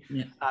fantasy,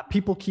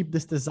 people keep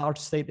this desired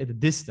state at a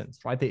distance,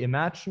 right? They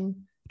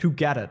imagine to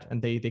get it,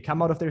 and they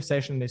come out of their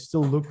session, they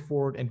still look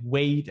for it and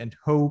wait and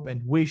hope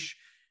and wish.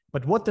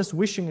 But what does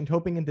wishing and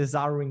hoping and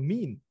desiring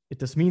mean? It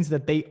just means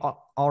that they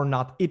are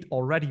not it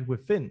already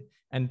within,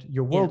 and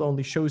your world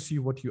only shows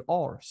you what you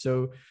are.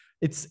 So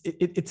it's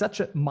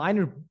such a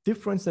minor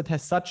difference that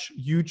has such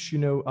huge,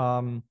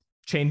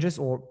 changes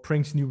or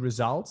brings new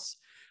results.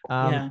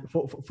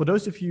 For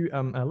those of you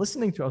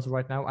listening to us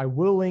right now, I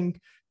will link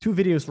 2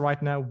 videos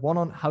right now, one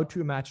on how to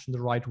imagine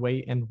the right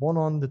way and one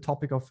on the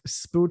topic of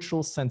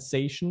spiritual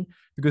sensation,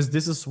 because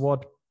this is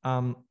what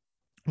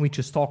we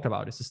just talked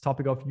about. It's this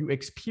topic of you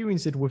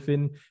experience it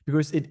within,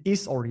 because it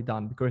is already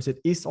done, because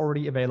it is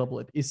already available,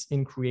 it is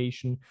in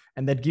creation,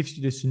 and that gives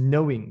you this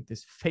knowing,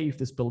 this faith,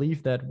 this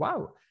belief that,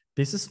 wow,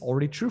 this is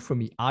already true for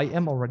me. I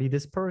am already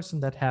this person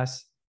that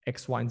has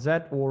X, Y, and Z,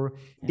 or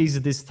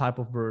is this type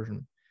of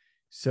version.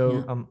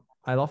 So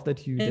I love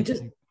that you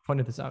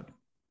pointed this out.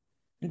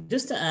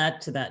 Just to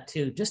add to that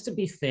too, just to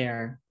be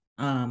fair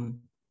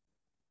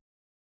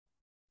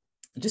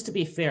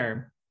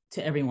to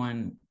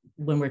everyone,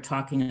 when we're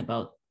talking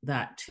about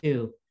that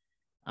too,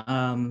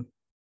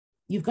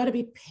 you've got to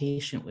be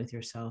patient with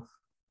yourself.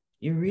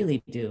 You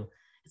really do.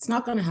 It's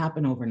not going to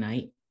happen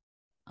overnight.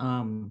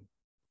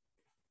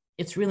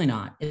 It's really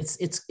not.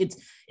 It's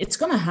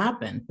going to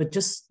happen, but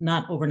just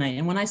not overnight.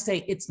 And when I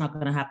say it's not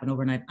going to happen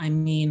overnight, I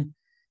mean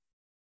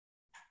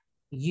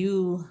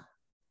you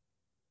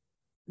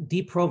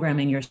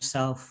deprogramming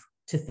yourself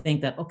to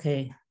think that,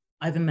 okay,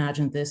 I've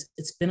imagined this.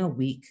 It's been a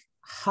week.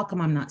 How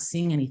come I'm not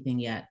seeing anything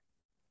yet?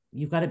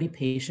 You've got to be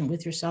patient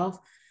with yourself,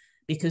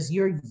 because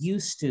you're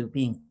used to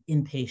being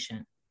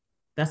impatient.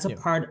 That's a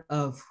part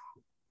of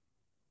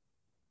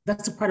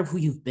who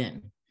you've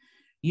been.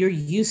 You're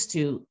used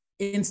to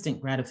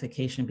instant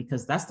gratification,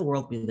 because that's the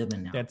world we live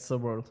in now. That's the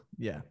world.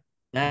 Yeah.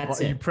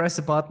 That's it. You press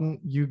a button,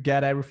 you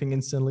get everything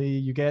instantly.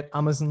 You get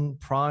Amazon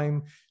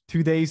Prime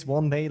 2 days,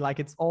 1 day.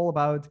 Like, it's all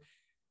about,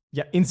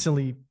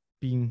 instantly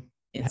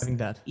having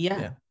that.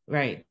 Yeah,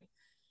 right.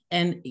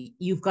 And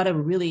you've got to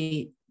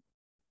really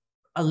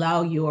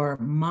allow your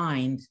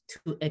mind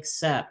to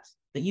accept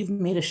that you've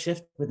made a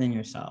shift within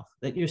yourself,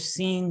 that you're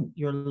seeing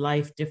your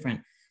life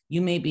different.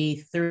 You may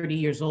be 30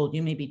 years old,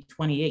 you may be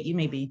 28, you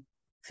may be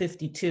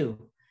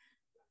 52.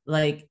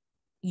 Like,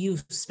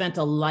 you've spent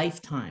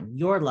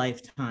your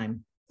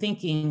lifetime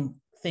thinking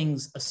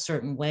things a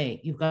certain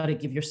way. You've got to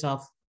give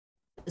yourself,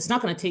 it's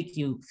not going to take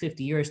you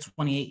 50 years,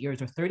 28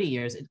 years, or 30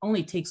 years.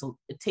 It takes,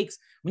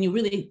 when you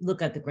really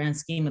look at the grand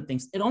scheme of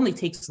things, it only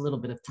takes a little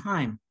bit of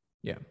time.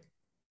 Yeah.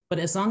 But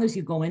as long as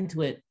you go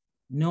into it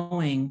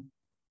knowing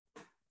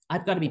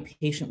I've got to be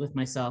patient with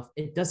myself,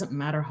 it doesn't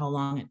matter how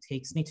long it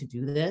takes me to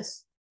do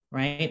this,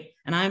 right?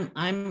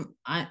 And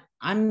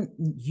I'm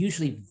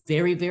usually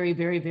very, very,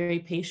 very, very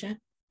patient,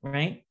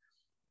 right?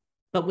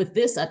 But with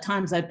this, at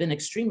times I've been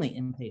extremely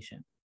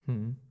impatient.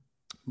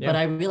 But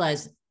I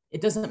realized it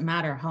doesn't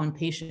matter how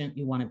impatient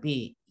you want to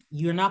be.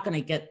 You're not going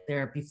to get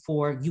there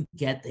before you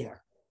get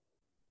there.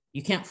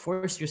 You can't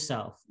force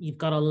yourself. You've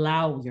got to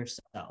allow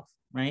yourself,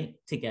 right,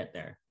 to get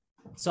there.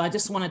 So I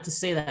just wanted to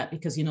say that,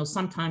 because,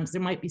 sometimes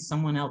there might be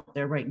someone out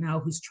there right now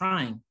who's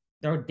trying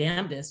their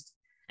damnedest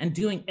and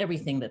doing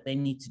everything that they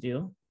need to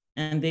do.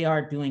 And they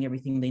are doing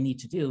everything they need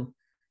to do.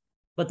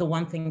 But the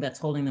one thing that's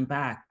holding them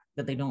back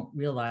that they don't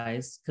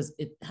realize, because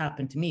it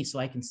happened to me, so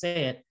I can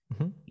say it,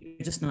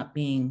 you're just not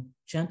being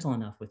gentle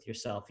enough with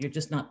yourself. You're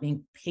just not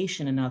being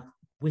patient enough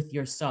with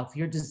yourself.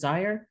 Your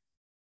desire,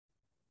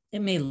 it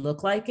may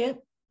look like it,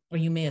 or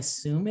you may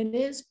assume it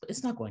is, but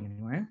it's not going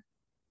anywhere.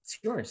 It's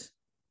yours.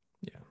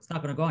 Yeah. It's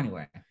not going to go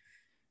anywhere.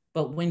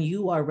 But when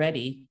you are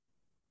ready,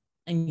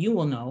 and you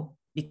will know,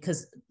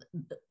 because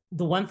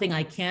the one thing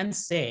I can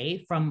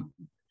say from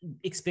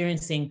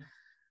experiencing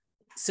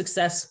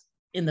success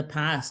in the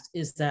past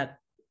is that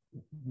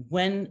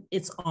when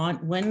it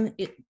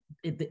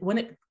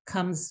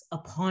comes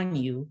upon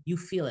you, you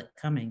feel it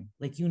coming.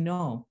 Like,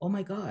 oh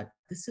my God,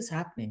 this is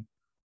happening.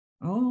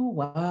 Oh,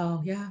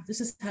 wow. Yeah,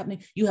 this is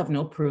happening. You have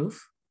no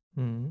proof,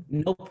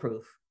 no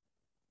proof,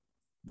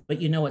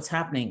 but you know what's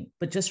happening.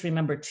 But just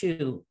remember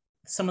too,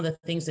 some of the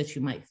things that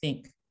you might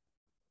think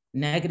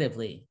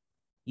negatively,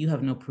 you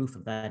have no proof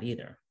of that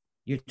either.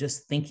 You're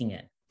just thinking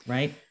it,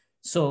 right?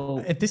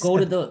 So go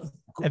to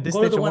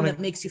the one that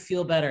makes you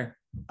feel better.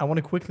 I want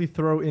to quickly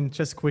throw in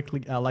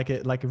like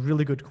a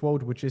really good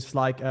quote, which is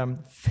like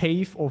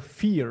faith or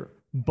fear.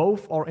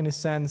 Both are, in a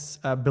sense,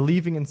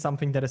 believing in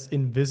something that is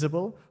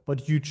invisible,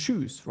 but you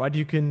choose, right?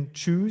 You can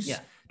choose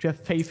to have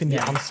faith in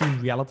the unseen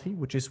reality,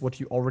 which is what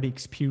you already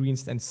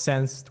experienced and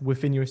sensed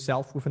within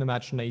yourself, with an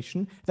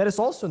imagination that is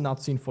also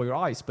not seen for your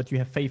eyes, but you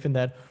have faith in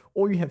that.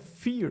 Or you have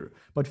fear,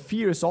 but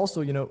fear is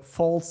also,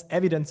 false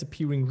evidence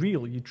appearing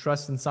real. You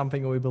trust in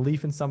something or you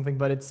believe in something,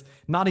 but it's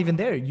not even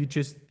there. You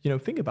just,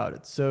 think about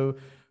it. So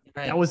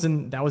that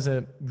was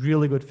a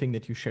really good thing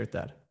that you shared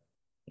that.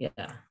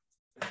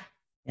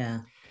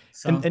 Yeah.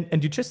 So.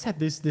 And you just had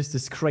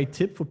this great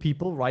tip for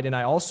people, right? And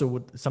I also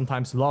would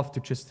sometimes love to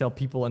just tell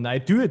people, and I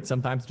do it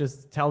sometimes,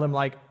 just tell them,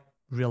 like,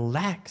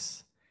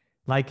 relax,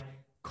 like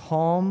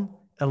calm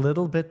a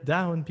little bit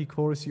down,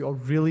 because you are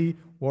really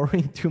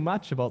worrying too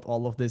much about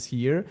all of this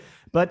here.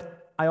 But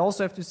I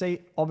also have to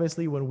say,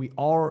 obviously, when we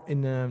are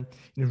in a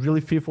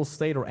really fearful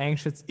state or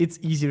anxious, it's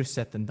easier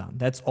said than done.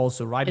 That's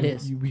also right. It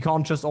is. We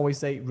can't just always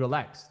say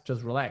relax,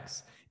 just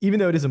relax. Even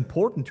though it is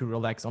important to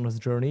relax on this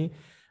journey,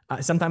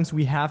 sometimes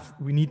we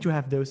need to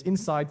have those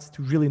insights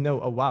to really know,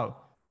 oh wow,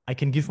 I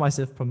can give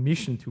myself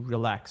permission to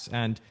relax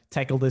and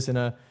tackle this in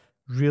a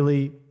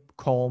really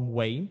calm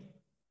way.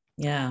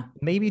 Yeah.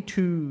 Maybe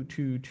to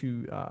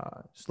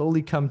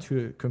slowly come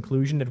to a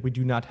conclusion that we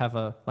do not have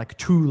a like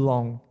too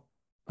long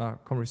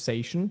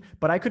conversation,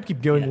 but I could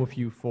keep going with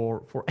you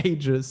for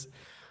ages.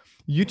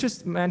 You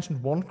just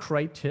mentioned one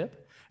great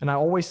tip, and I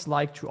always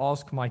like to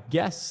ask my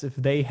guests if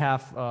they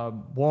have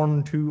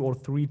 1, 2, or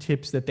 3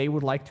 tips that they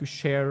would like to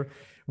share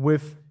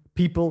with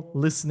people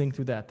listening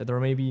to that are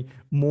maybe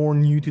more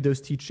new to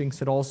those teachings,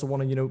 that also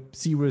want to,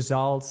 see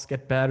results,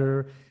 get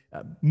better,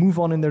 move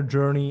on in their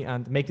journey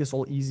and make this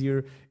all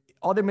easier.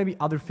 Are there maybe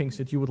other things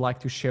that you would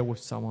like to share with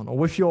someone, or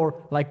with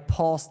your like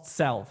past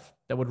self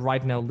that would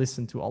right now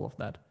listen to all of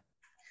that?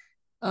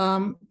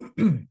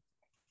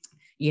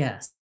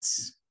 Yes.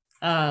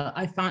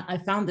 I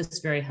found this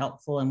very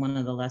helpful in one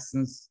of the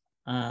lessons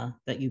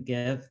that you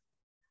give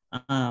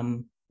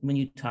when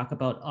you talk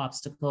about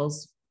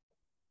obstacles.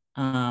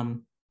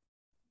 And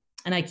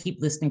I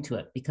keep listening to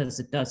it because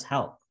it does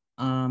help.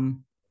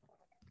 Sometimes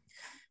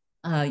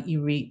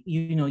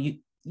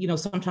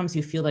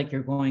you feel like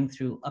you're going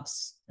through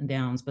ups and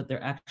downs, but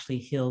they're actually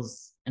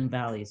hills and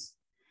valleys.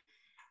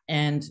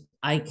 And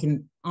I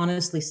can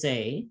honestly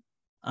say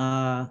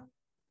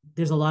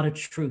there's a lot of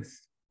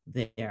truth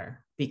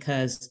there,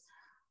 because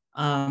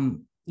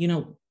you're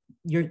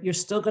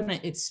still going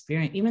to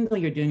experience, even though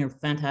you're doing a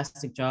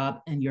fantastic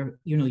job and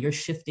you're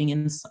shifting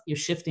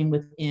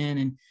within,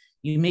 and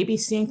you may be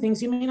seeing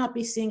things, you may not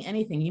be seeing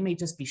anything, you may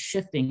just be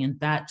shifting, and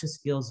that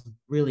just feels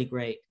really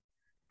great.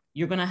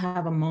 You're going to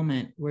have a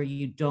moment where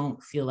you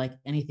don't feel like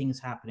anything is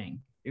happening.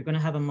 You're going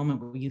to have a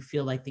moment where you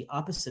feel like the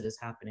opposite is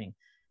happening.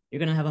 You're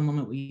going to have a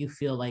moment where you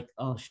feel like,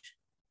 oh,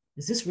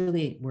 is this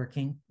really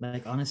working?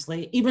 Like,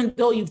 honestly, even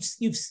though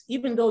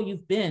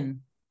you've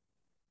been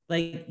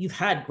like, you've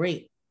had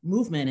great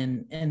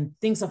movement and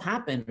things have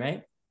happened,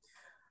 right?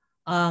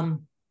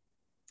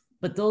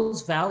 But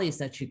those valleys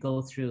that you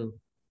go through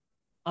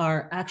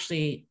are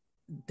actually,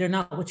 they're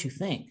not what you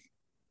think.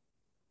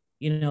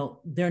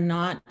 They're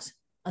not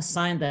a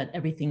sign that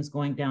everything's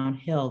going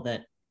downhill,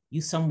 that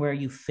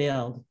you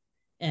failed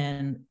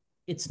and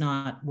it's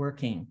not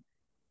working.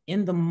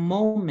 In the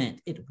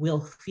moment, it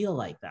will feel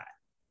like that.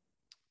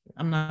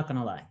 I'm not going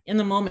to lie. In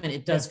the moment,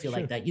 it does feel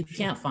like that. You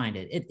can't find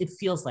it. It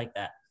feels like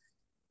that.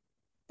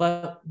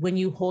 But when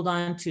you hold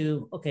on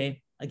to,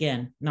 okay,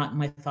 again, not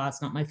my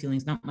thoughts, not my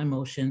feelings, not my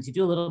emotions, you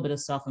do a little bit of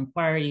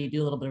self-inquiry, you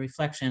do a little bit of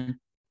reflection,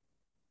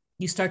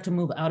 you start to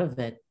move out of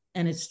it.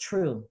 And it's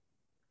true.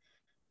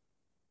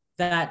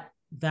 That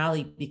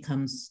valley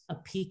becomes a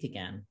peak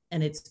again.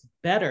 And it's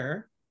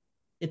better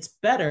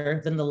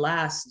than the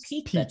last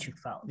peak that you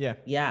felt.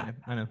 Yeah,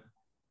 I know.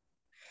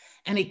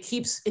 And it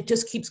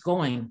just keeps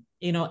going,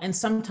 and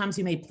sometimes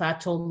you may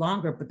plateau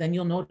longer, but then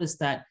you'll notice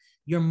that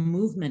your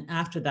movement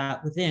after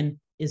that within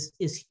is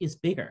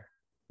bigger.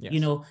 Yes.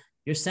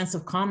 Your sense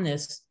of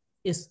calmness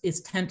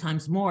is 10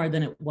 times more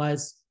than it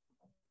was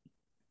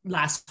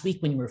last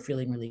week when you were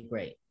feeling really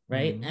great,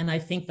 right? Mm-hmm. And I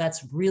think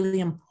that's really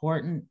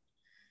important,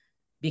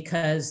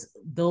 because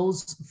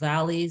those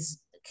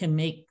valleys can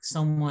make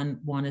someone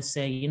want to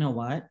say, you know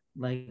what,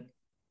 like,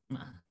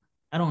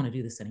 I don't want to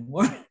do this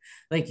anymore.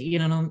 Like, you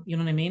know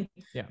what I mean?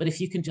 Yeah. But if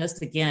you can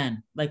just,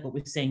 again, like what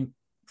we're saying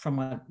from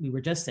what we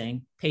were just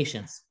saying,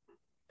 patience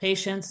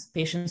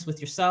with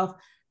yourself,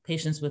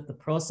 patience with the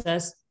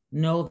process.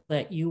 Know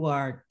that you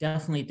are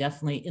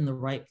definitely in the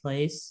right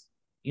place.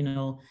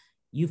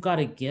 You've got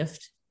a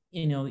gift.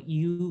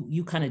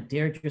 You kind of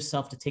dared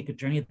yourself to take a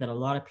journey that a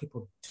lot of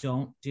people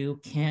don't do,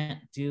 can't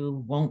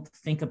do, won't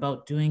think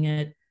about doing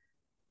it.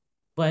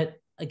 But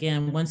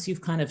again, once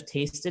you've kind of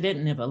tasted it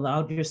and have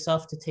allowed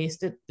yourself to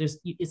taste it,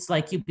 it's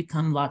like you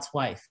become Lot's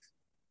wife.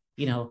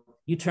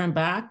 You turn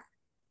back,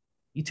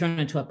 you turn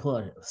into a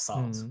pillar of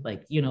salt. Mm-hmm.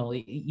 Like,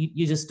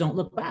 you just don't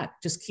look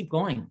back, just keep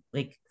going.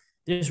 Like,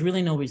 there's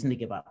really no reason to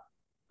give up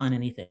on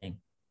anything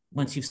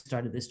once you've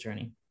started this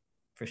journey,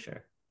 for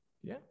sure.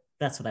 Yeah.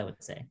 That's what I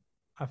would say.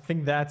 I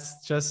think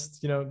that's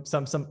just,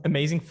 some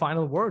amazing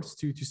final words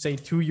to say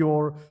to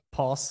your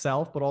past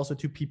self, but also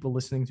to people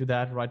listening to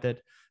that, right? That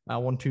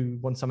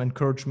want some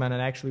encouragement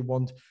and actually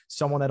want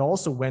someone that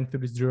also went through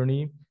this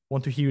journey,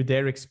 want to hear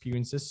their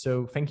experiences.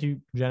 So thank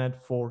you, Janet,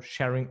 for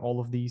sharing all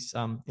of these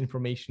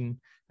information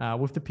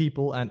with the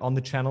people and on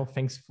the channel.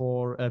 Thanks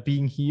for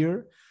being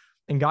here.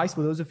 And guys,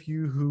 for those of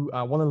you who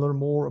want to learn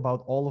more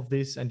about all of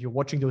this and you're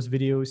watching those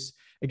videos,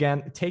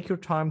 again, take your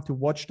time to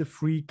watch the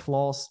free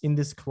class. In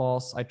this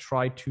class, I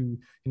try to,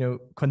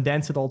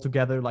 condense it all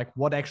together, like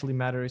what actually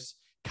matters,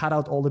 cut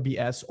out all the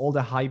BS, all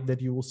the hype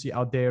that you will see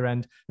out there.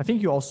 And I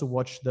think you also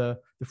watched the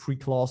free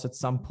class at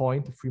some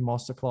point, the free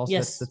masterclass.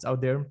 Yes. That's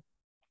out there.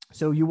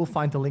 So you will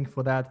find the link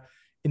for that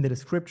in the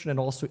description. And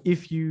also,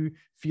 if you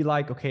feel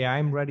like, okay,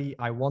 I'm ready,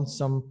 I want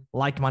some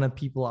like-minded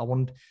people, I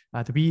want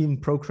to be in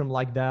program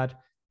like that,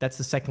 that's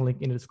the second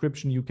link in the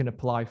description. You can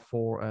apply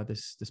for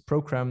this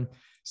program.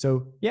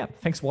 So yeah,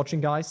 thanks for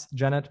watching, guys.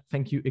 Janet,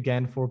 thank you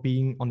again for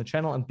being on the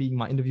channel and being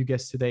my interview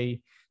guest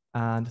today,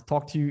 and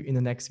talk to you in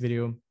the next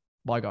video.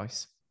 Bye,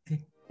 guys.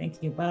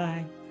 Thank you.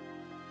 Bye.